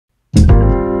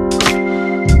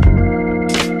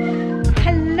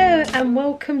and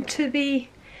welcome to the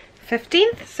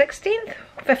 15th, 16th,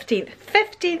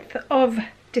 15th of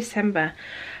December.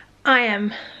 I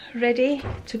am ready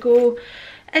to go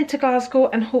into Glasgow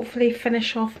and hopefully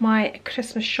finish off my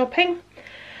Christmas shopping.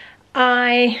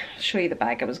 I'll show you the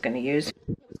bag I was going to use.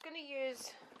 I was going to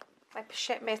use my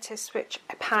pochette métis, which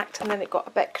I packed and then it got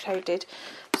a bit crowded.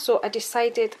 So I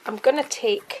decided I'm going to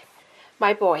take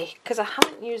my boy, because I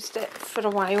haven't used it for a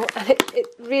while and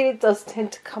it really does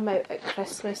tend to come out at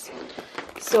Christmas.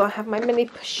 So I have my mini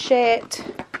pochette,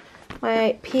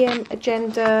 my PM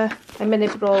agenda, a mini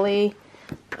brolly.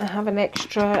 I have an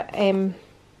extra,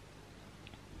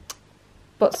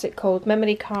 what's it called,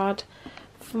 memory card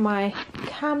for my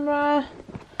camera,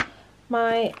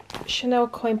 my Chanel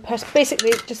coin purse,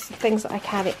 basically just the things that I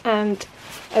carry, and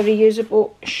a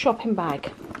reusable shopping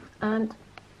bag. And I'm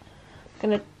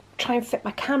going to try and fit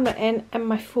my camera in and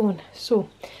my phone. So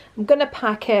I'm going to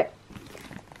pack it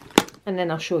and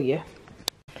then I'll show you.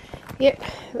 Yep,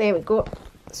 there we go.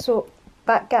 So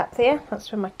that gap there,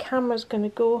 that's where my camera's going to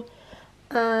go.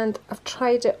 And I've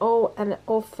tried it all and it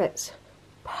all fits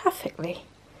perfectly.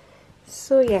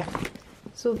 So yeah,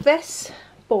 so this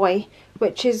boy,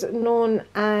 which is known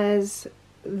as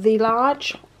the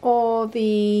large or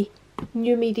the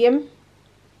new medium,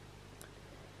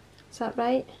 is that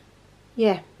right?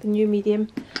 Yeah, the new medium,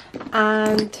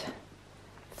 and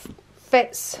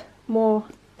fits more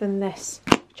than this,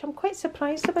 which I'm quite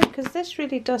surprised about because this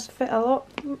really does fit a lot.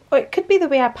 Or it could be the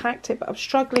way I packed it, but I'm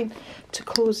struggling to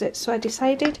close it, so I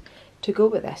decided to go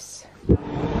with this.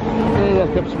 Okay,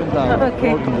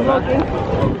 logging.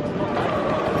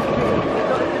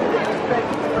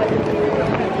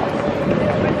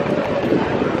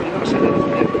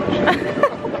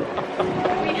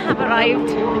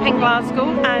 Arrived in Glasgow,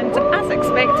 and as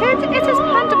expected it is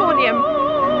pandemonium,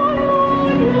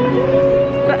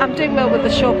 but I'm doing well with the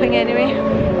shopping anyway.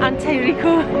 Auntie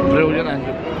Rico. Brilliant,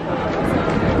 Andri.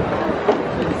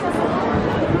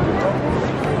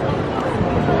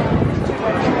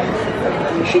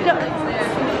 She does.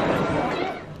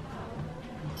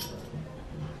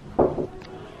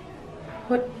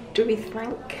 What do we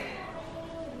think?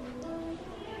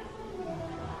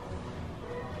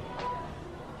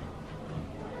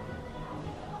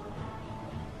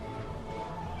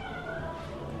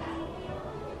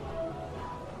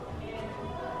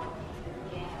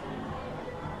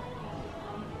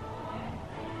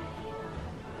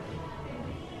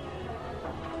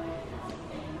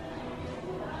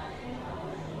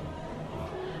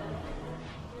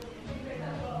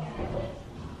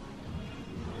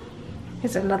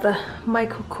 Here's another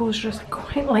Michaelkors dress. I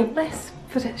quite like this,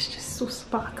 but it's just so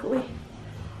sparkly.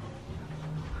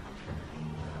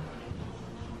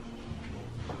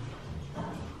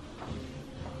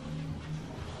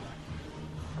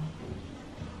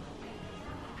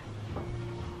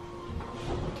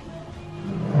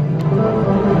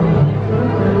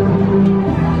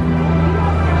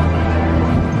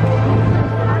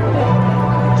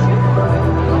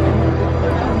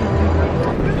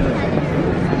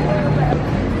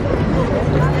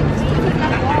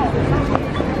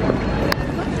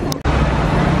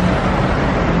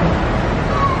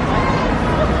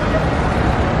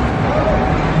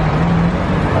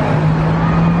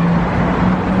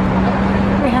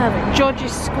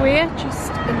 Square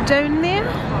just down there.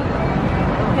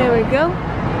 There we go.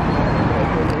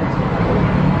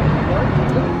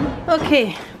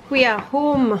 Okay, we are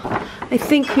home. I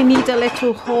think we need a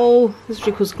little haul. There's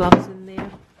Rico's gloves in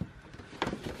there.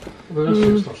 Well, there's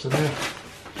some stuff's in there.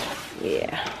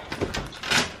 Yeah.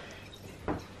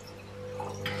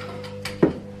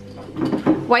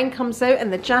 Wine comes out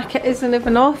and the jacket isn't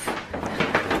even off.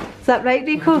 Is that right,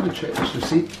 Rico? I'm going to check this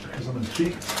receipt because I'm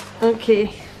intrigued.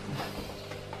 Okay.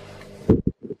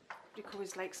 Rico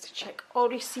always likes to check all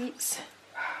receipts.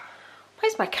 Why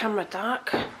is my camera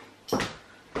dark?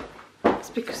 It's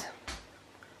because...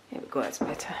 There we go, that's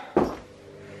better.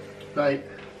 Right.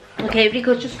 Okay,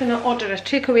 Rico's just going to order a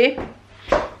takeaway.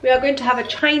 We are going to have a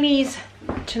Chinese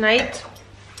tonight.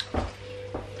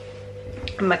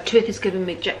 And my tooth is giving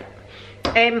me jip.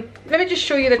 Let me just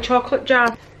show you the chocolate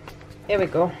jar. There we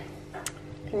go.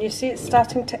 Can you see it's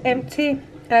starting to empty?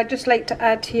 And I'd just like to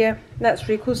add here, that's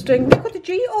Rico's doing. Rico, did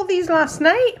you eat all these last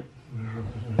night?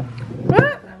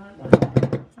 What?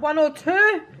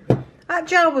 102? That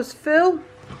jar was full.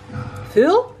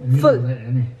 Full? Full.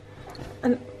 And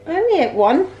I only ate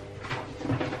one.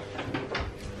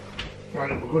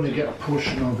 Right, we're going to get a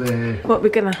portion of what we're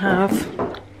going to have?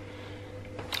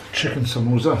 Chicken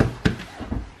samosa.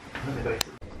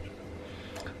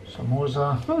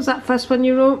 Samosa. What was that first one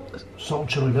you wrote? Salt and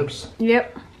chili ribs.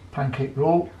 Yep. Pancake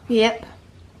roll. Yep.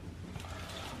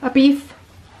 A beef.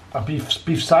 A beef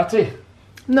satay?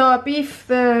 No, a beef,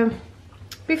 the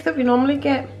beef that we normally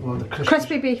get. Well, the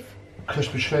crispy beef.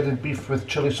 Crispy shredded beef with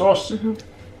chilli sauce.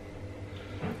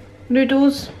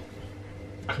 Noodles.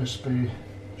 Crispy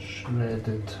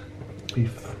shredded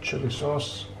beef chilli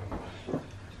sauce.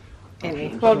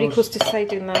 Anyway, while Rico's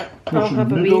deciding that, I'll Portion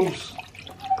have of a wee noodles.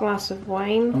 glass of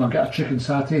wine. And I'll get a chicken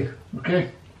satay,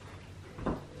 okay?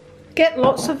 Get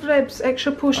lots of ribs,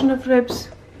 extra portion of ribs.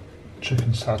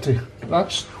 Chicken satay.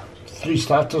 That's 3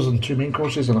 starters and 2 main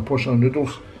courses and a portion of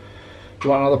noodles. Do you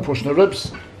want another portion of ribs?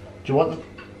 Do you want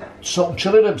salt and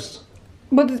chilli ribs?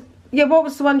 Well, yeah, what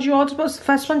was the ones you ordered? What's the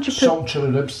first one you put? Salt and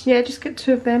chilli ribs. Yeah, just get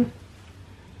 2 of them.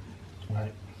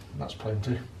 Right, that's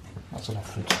plenty. That's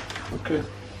enough food. Okay.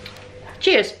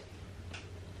 Cheers.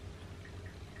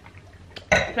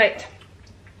 Right,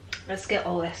 let's get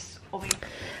all this over.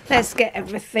 Let's get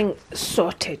everything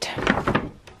sorted.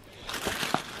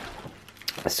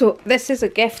 So this is a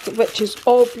gift which is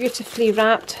all beautifully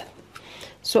wrapped.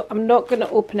 So I'm not going to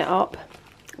open it up.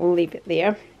 We'll leave it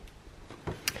there.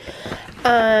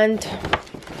 And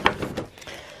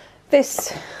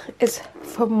this is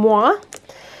for moi,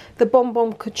 the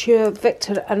Bonbon Couture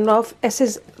Victor and Love. This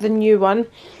is the new one.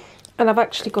 And I've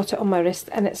actually got it on my wrist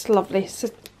and it's lovely. It's a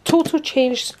total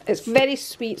change. It's very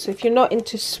sweet. So if you're not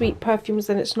into sweet perfumes,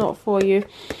 then it's not for you.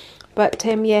 But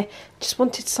yeah, just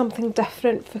wanted something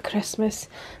different for Christmas.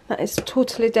 That is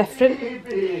totally different.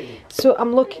 So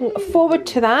I'm looking forward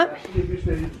to that.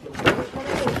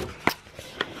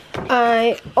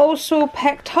 I also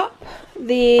picked up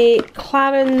the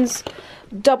Clarins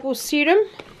Double Serum.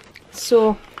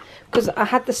 So, because I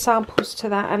had the samples to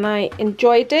that and I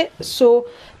enjoyed it. So,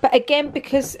 but again,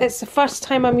 because it's the first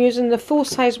time I'm using the full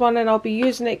size one and I'll be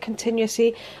using it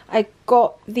continuously, I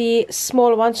got the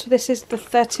smaller one. So this is the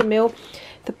 30ml.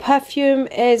 The perfume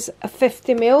is a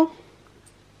 50ml.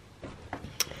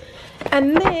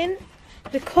 And then,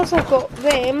 because I got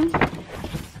them,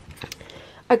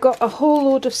 I got a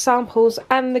whole load of samples.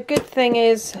 And the good thing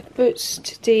is, Boots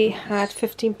today had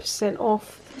 15%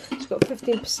 off. So I got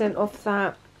 15% off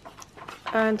that.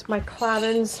 And my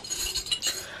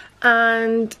Clarins.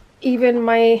 And even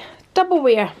my double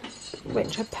wear,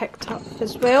 which I picked up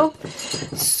as well.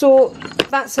 So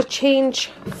that's a change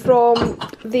from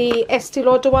the Estee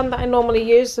Lauder one that I normally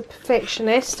use, the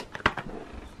Perfectionist.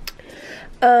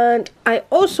 And I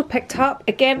also picked up,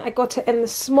 again, I got it in the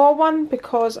small one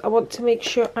because I want to make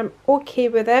sure I'm okay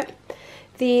with it,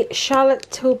 the Charlotte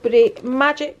Tilbury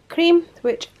Magic Cream,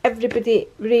 which everybody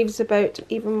raves about,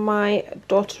 even my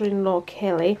daughter-in-law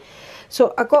Kelly.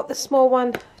 So I got the small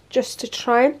one just to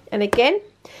try, and again,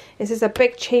 this is a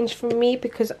big change for me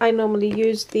because I normally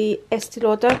use the Estee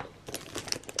Lauder.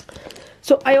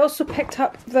 So I also picked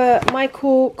up the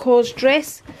Michaelkors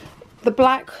dress, the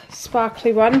black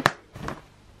sparkly one,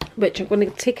 which I'm going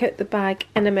to take out the bag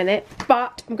in a minute,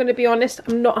 but I'm going to be honest,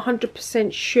 I'm not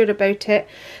 100% sure about it.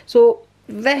 So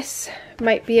this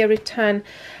might be a return.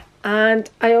 And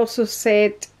I also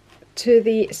said to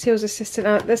the sales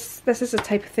assistant, this is the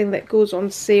type of thing that goes on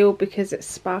sale because it's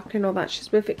sparkling and all that. She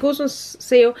says, if it goes on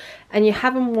sale and you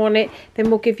haven't worn it, then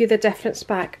we'll give you the difference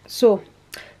back. So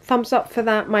thumbs up for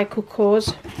that,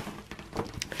 Michaelkors.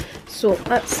 So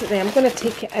that's there. I'm going to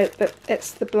take it out, but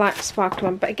it's the black sparkly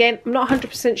one. But again, I'm not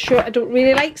 100% sure. I don't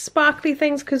really like sparkly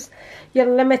things because you're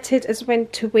limited as when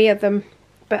to wear them.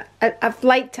 But I've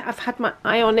liked it. I've had my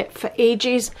eye on it for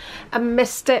ages. I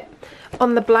missed it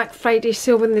on the Black Friday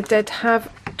sale when they did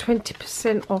have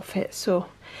 20% off it. So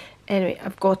anyway,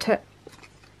 I've got it.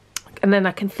 And then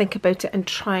I can think about it and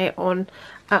try it on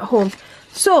at home.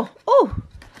 So,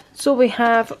 so we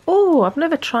have, I've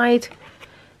never tried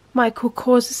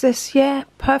Michaelkors. Is this? Yeah,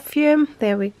 perfume.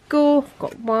 There we go. I've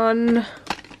got 1,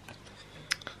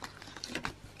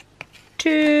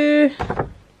 2,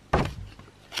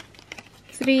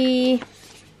 3,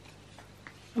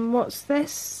 and what's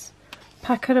this?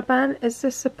 Pacaraban. Is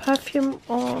this a perfume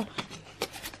or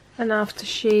an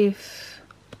aftershave?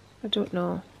 I don't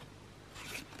know.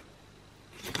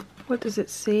 What does it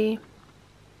say?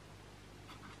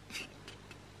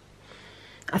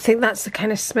 I think that's the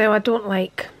kind of smell I don't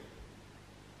like.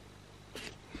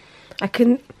 I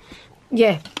think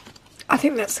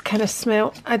that's the kind of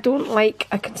smell I don't like.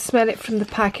 I can smell it from the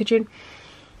packaging.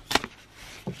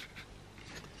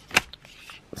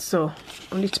 So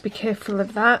I need to be careful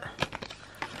of that.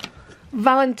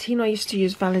 Valentino, I used to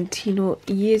use Valentino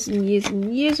years and years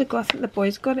and years ago. I think the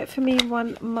boys got it for me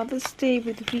one Mother's Day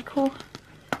with Rico.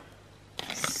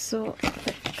 So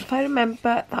if I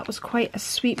remember, that was quite a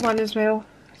sweet one as well.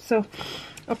 So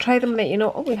I'll try them and let you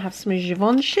know. Oh, we have some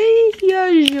Givenchy. Yeah,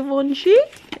 Givenchy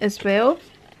as well.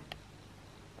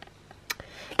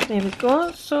 There we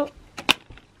go. So,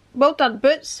 well done,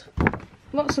 Boots.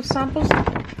 Lots of samples.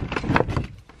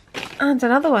 And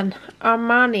another one,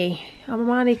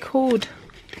 Armani Code.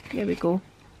 There we go.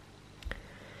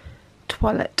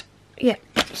 Toilet. Yeah.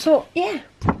 So yeah,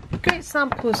 great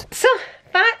samples. So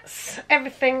that's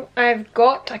everything I've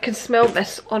got. I can smell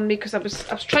this on me because I was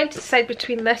trying to decide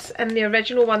between this and the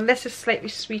original one. This is slightly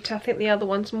sweeter. I think the other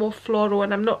one's more floral,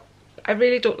 and I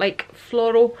really don't like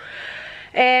floral.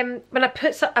 When I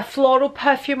put a floral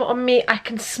perfume on me, I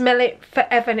can smell it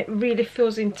forever and it really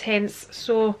feels intense.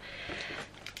 So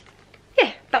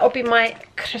yeah, that'll be my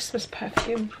Christmas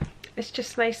perfume. It's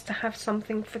just nice to have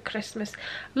something for Christmas.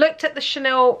 Looked at the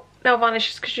Chanel Nail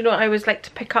Vanishes because you know I always like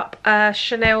to pick up a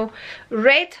Chanel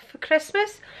red for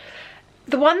Christmas.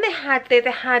 The one they had there,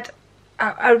 they had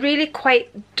a really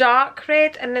quite dark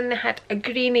red, and then they had a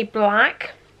greeny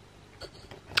black.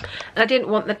 I didn't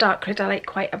want the dark red, I like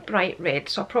quite a bright red,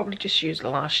 so I'll probably just use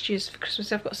last year's for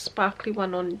Christmas. I've got a sparkly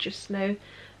one on just now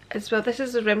as well. This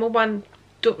is a Rimmel one,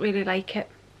 don't really like it.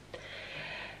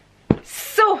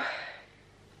 So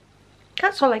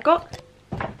that's all I got.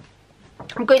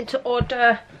 I'm going to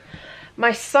order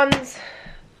my son's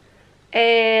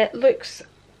looks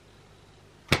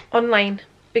online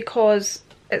because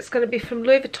it's going to be from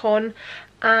Louis Vuitton,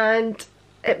 and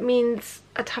it means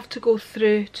I'd have to go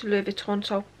through to Louis Vuitton,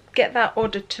 so I'll get that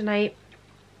ordered tonight,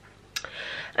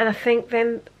 and I think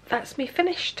then that's me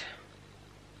finished.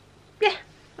 Yeah,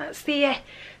 that's the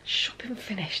shopping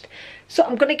finished. So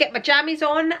I'm going to get my jammies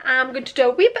on. I'm going to do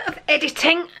a wee bit of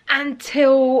editing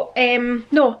until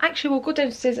no, actually we'll go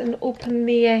downstairs and open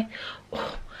the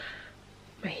oh,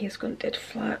 my hair's gone dead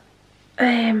flat.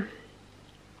 Yeah,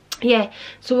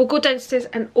 so we'll go downstairs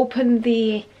and open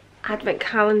the advent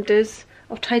calendars.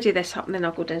 I'll tidy this up and then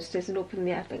I'll go downstairs and open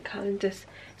the advent calendars.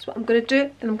 That's what I'm going to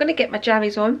do, and I'm going to get my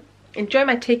jammies on, enjoy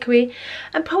my takeaway,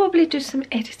 and probably do some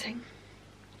editing.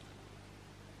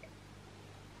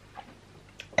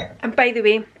 And by the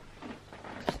way,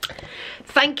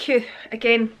 thank you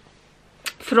again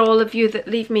for all of you that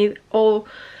leave me all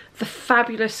the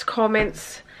fabulous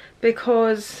comments,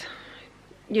 because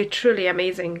you're truly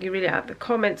amazing. You really are. The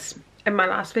comments in my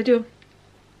last video,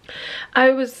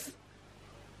 I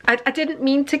didn't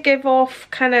mean to give off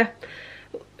kind of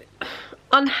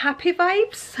unhappy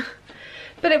vibes,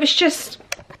 but it was just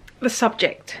the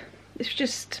subject. It's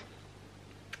just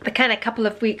the kind of couple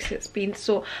of weeks it's been.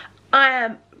 So I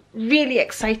am really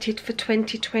excited for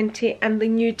 2020 and the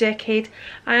new decade.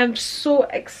 I am so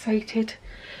excited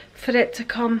for it to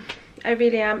come. I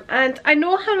really am. And I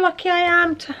know how lucky I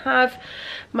am to have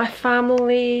my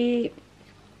family,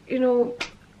 you know,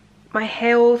 my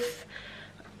health,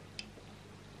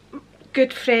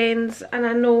 good friends, and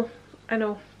I know.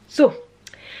 So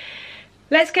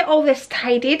let's get all this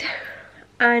tidied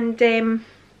and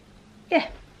yeah,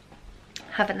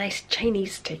 have a nice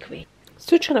Chinese takeaway.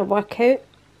 Still trying to work out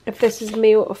if this is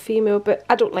male or female, but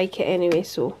I don't like it anyway,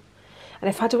 so, and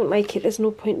if I don't like it, there's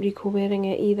no point Rico wearing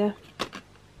it either.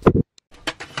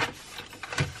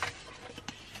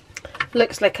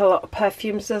 Looks like a lot of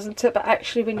perfumes, doesn't it? But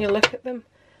actually when you look at them,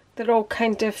 they're all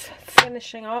kind of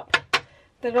finishing up.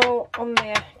 They're all on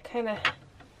their kind of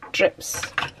drips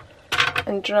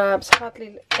and drabs,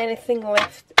 hardly anything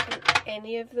left in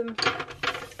any of them.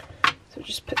 So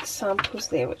just put the samples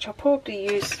there, which I'll probably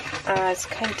use as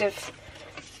kind of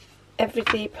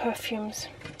everyday perfumes.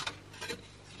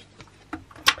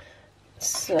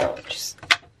 So just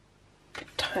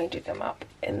tidy them up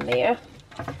in there,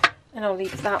 and I'll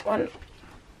leave that one,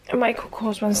 a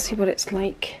Michaelkors one, see what it's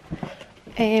like.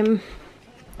 I'll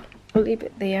leave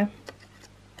it there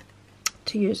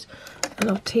to use, and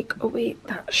I'll take away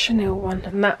that Chanel one,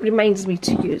 and that reminds me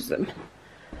to use them.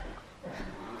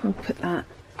 I'll put that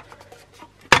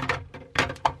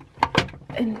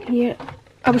in here.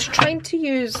 I was trying to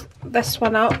use this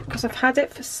one up because I've had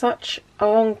it for such a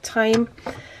long time,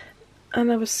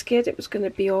 and I was scared it was going to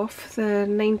be off. The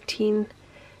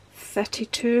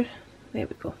 1932, there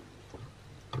we go.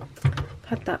 I've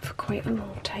had that for quite a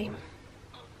long time.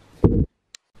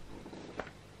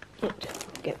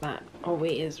 Get that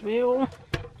away as well.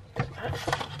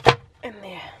 In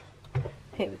there.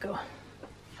 Here we go.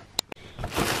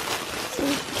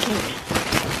 Okay.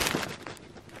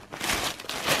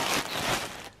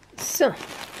 So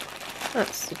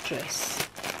that's the dress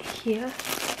here.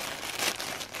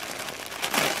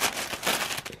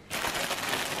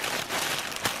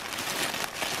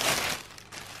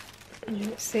 And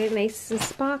it's nice and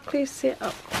sparkly, set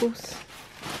up close.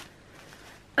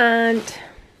 And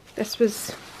this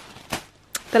was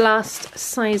the last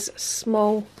size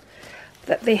small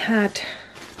that they had.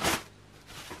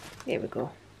 There we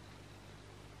go.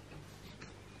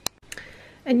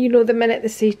 And you know, the minute they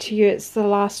say to you it's the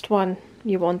last one,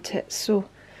 you want it. So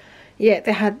yeah,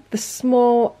 they had the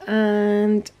small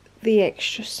and the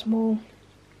extra small.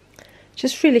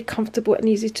 Just really comfortable and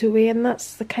easy to wear, and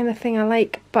that's the kind of thing I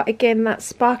like. But again, that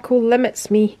sparkle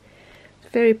limits me.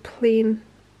 It's very plain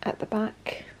at the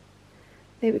back.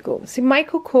 There we go. See,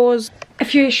 Michaelkors,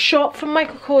 if you shop from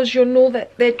Michaelkors, you'll know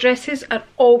that their dresses are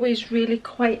always really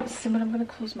quite similar. I'm going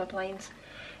to close my blinds.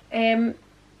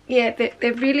 Yeah,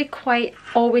 they're really quite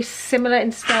always similar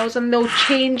in styles, and they'll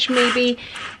change maybe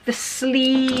the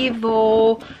sleeve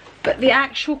but the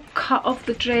actual cut of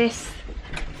the dress,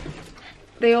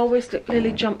 they always look.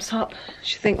 Lily jumps up.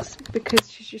 She thinks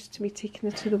because she's used to me taking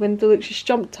her to the window. Look, she's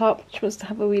jumped up. She wants to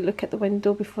have a wee look at the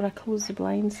window before I close the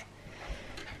blinds.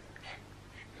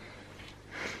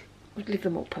 I'd leave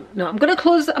them open. No, I'm gonna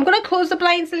close the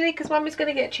blinds, Lily, because Mummy's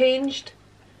gonna get changed.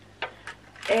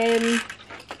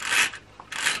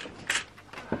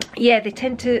 Yeah, they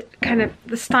tend to kind of,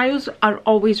 the styles are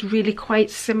always really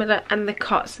quite similar, and the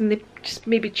cuts, and they just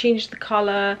maybe change the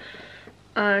colour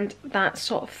and that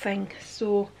sort of thing.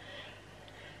 So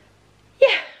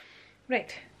yeah,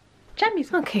 right,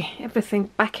 jammies. Okay, everything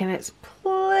back in its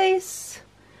place.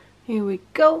 Here we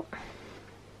go.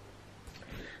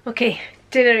 Okay,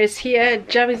 dinner is here,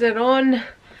 jammies are on.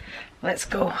 Let's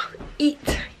go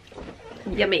eat.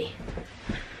 Yummy.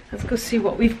 Let's go see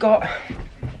what we've got.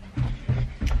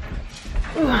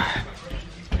 Ooh.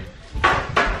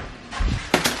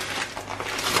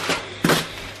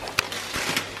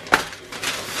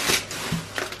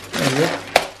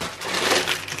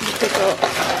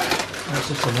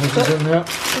 In there.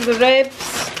 The ribs,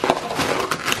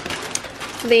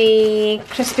 the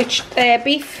crispy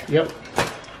beef. Yep.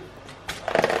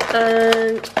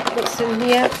 And what's in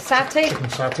here? Satay. Chicken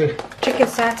satay. Chicken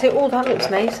satay. Oh, that looks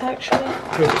nice actually.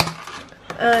 Good.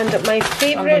 And my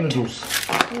favourite, and the noodles.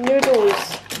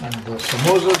 Noodles. And the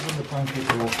samosas and the pancake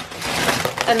roll.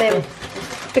 And then,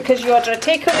 because you order a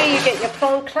takeaway, you get your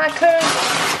prawn crackers,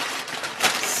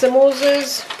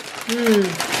 samosas,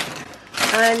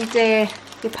 and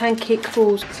your pancake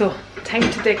rolls. So, time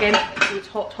to dig in. It's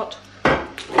hot, hot.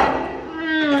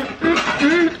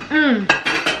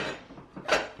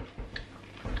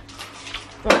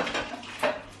 Oh.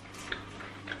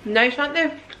 Nice, aren't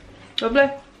they? Lovely.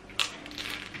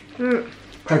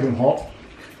 Piping hot.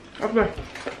 Lovely.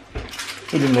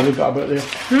 We didn't really got a bit there.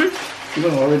 We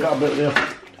didn't really got a bit there.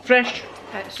 Fresh.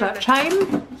 Extra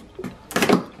time.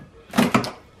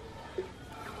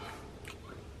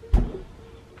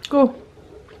 Go.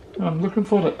 I'm looking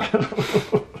for it.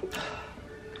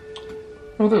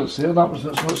 Oh, there it's there. That was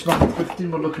it's number 15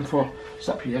 we're looking for. It's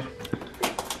up here.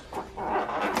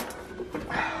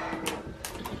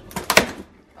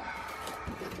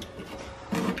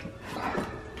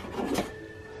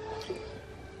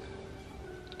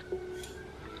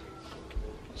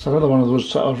 It's another one of those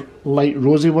sort of light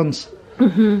rosy ones.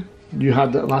 You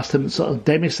had that last time, sort of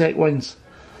demi-sec ones.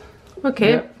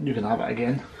 Okay. Yeah, you can have it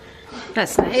again.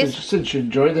 That's nice. Since you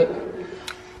enjoyed it.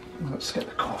 Let's get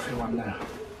the coffee one now.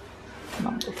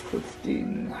 Number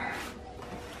 15.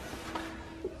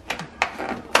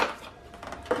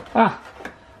 Ah,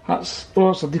 that's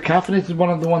it's a decaffeinated one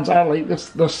of the ones I like.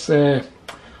 This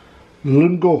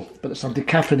Lungo, but it's a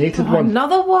decaffeinated one.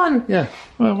 Another one. Yeah,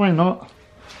 well, why not?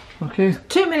 Okay.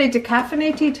 Too many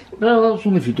decaffeinated. Well, that's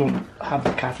only if you don't have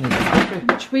the caffeinated coffee.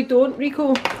 Which we don't,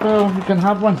 Rico. Well, you can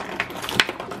have one.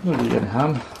 No, you can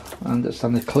have. And it's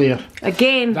in the clear.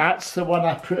 Again. That's the one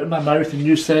I put in my mouth, and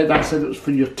you said it was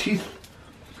for your teeth.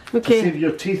 Okay. To save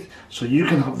your teeth, so you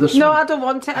can have this no, one. I don't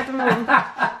want it. I don't want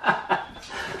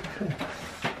it.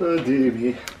 Oh dear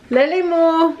me. Lily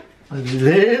Mo.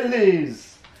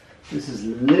 Lilies. This is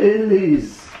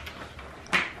Lilies.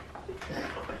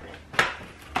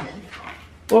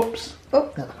 Oops.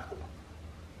 Oh.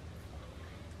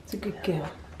 It's a good girl.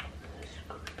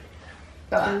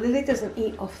 And Lily doesn't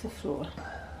eat off the floor.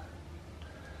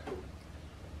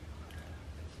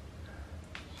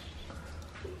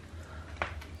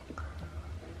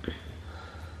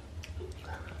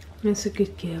 It's a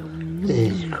good girl.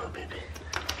 There you go, baby.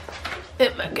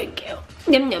 It's a good girl.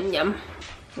 Yum, yum, yum.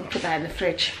 I'll put that in the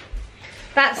fridge.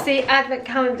 That's the advent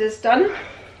calendar's done.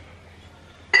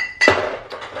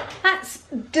 That's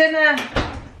dinner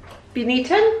been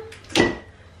eaten.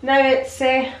 Now it's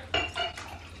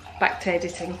back to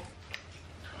editing.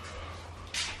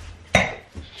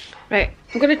 Right,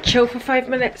 I'm going to chill for 5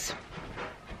 minutes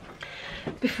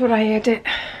before I edit.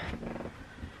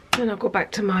 Then I'll go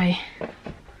back to my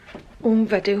own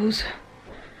videos.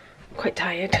 I'm quite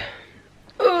tired.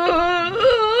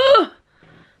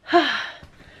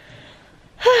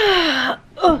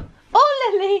 Oh,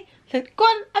 Lily, Go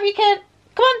on, up you can.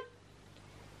 Come on.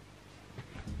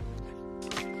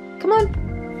 Come on.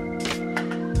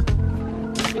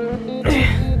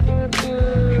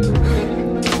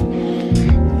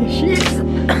 Here she is.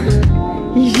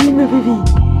 Ici ma bébé.